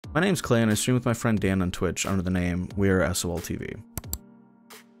My name's Clay and I stream with my friend Dan on Twitch under the name We're SOL TV.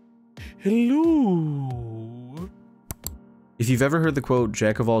 Hello. If you've ever heard the quote,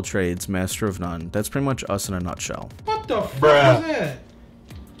 "Jack of all trades, master of none," that's pretty much us in a nutshell. What the fuck is that?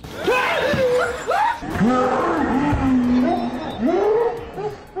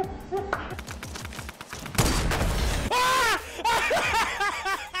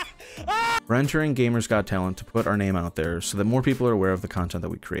 We're entering Gamers Got Talent to put our name out there so that more people are aware of the content that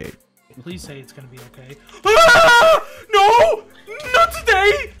we create. Please say it's gonna be okay. Ah! No! Not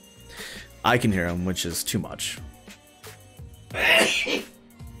today! I can hear him, which is too much. Yep,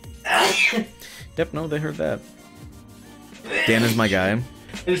 no, they heard that. Dan is my guy. I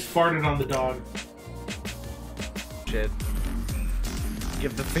just farted on the dog. Shit.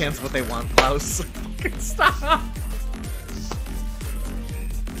 Give the fans what they want, Klaus. Stop!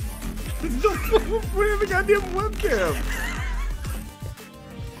 Put in the goddamn webcam!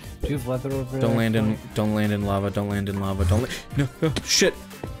 Do you have leather over there? Don't land in lava, don't land in lava, don't no, shit!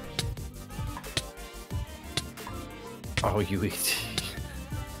 Oh, you eat.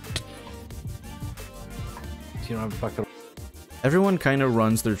 You don't have a bucket. Everyone kind of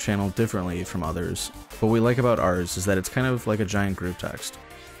runs their channel differently from others. What we like about ours is that it's kind of like a giant group text.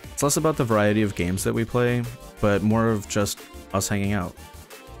 It's less about the variety of games that we play, but more of just us hanging out.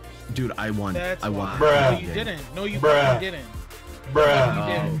 Dude, I won. That's I won. why. No, you didn't. No, you fucking didn't. Bruh. No,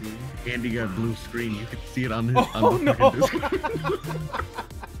 you didn't. Andy got blue screen. You could see it on his. Oh, on the fucking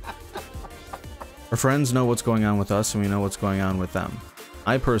Our friends know what's going on with us and we know what's going on with them.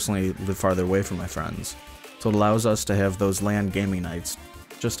 I personally live farther away from my friends, so it allows us to have those LAN gaming nights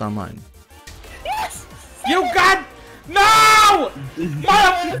just online. Yes! You got... No!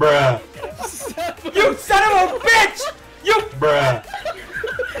 Bruh. You son of a bitch! You... Bruh.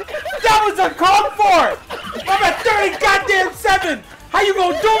 That was uncalled for! I'm at 30 goddamn 7! How you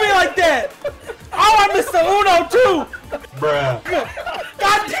gonna do me like that? Oh, I missed the Uno too! Bruh.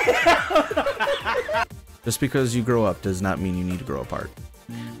 Goddamn! Just because you grow up does not mean you need to grow apart.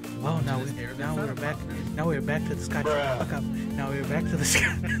 Oh, now we're back. Now we're back to the sky. Fuck up. Now we're back to the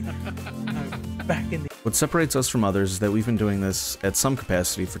sky. Back in the... What separates us from others is that we've been doing this at some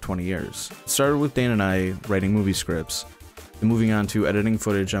capacity for 20 years. It started with Dan and I writing movie scripts, and moving on to editing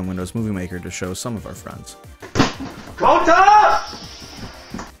footage on Windows Movie Maker to show some of our friends.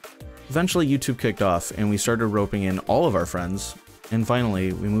 Eventually YouTube kicked off and we started roping in all of our friends, and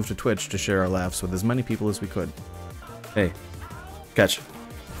finally we moved to Twitch to share our laughs with as many people as we could. Hey, gotcha.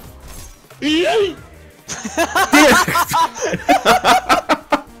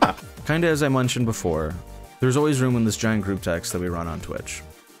 Kinda as I mentioned before, there's always room in this giant group text that we run on Twitch.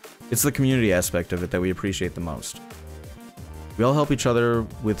 It's the community aspect of it that we appreciate the most. We all help each other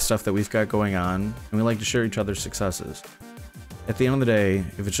with stuff that we've got going on, and we like to share each other's successes. At the end of the day,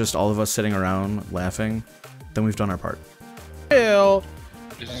 if it's just all of us sitting around laughing, then we've done our part.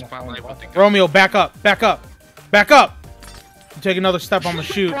 Romeo, back up, back up, back up! You take another step, I'm gonna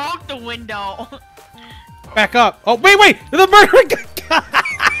shoot. Broke the window. Back up! Oh, wait! The murdering guy!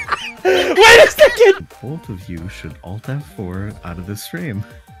 Wait a second! Both of you should Alt F4 out of this stream.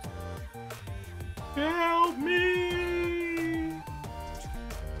 Help me!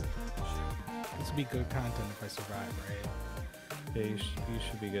 This would be good content if I survive, right? Yeah, you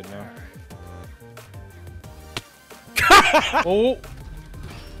should be good now. Oh!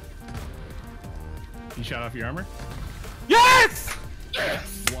 You shot off your armor? Yes! Wow.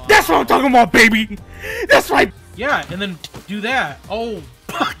 That's what I'm talking about, baby! That's right! Yeah, and then do that. Oh,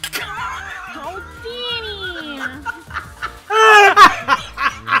 fuck! Oh, Danny!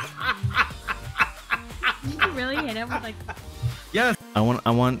 You really hit him with like... Yes! I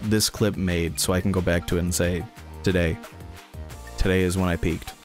want this clip made so I can go back to it and say, today is when I peaked.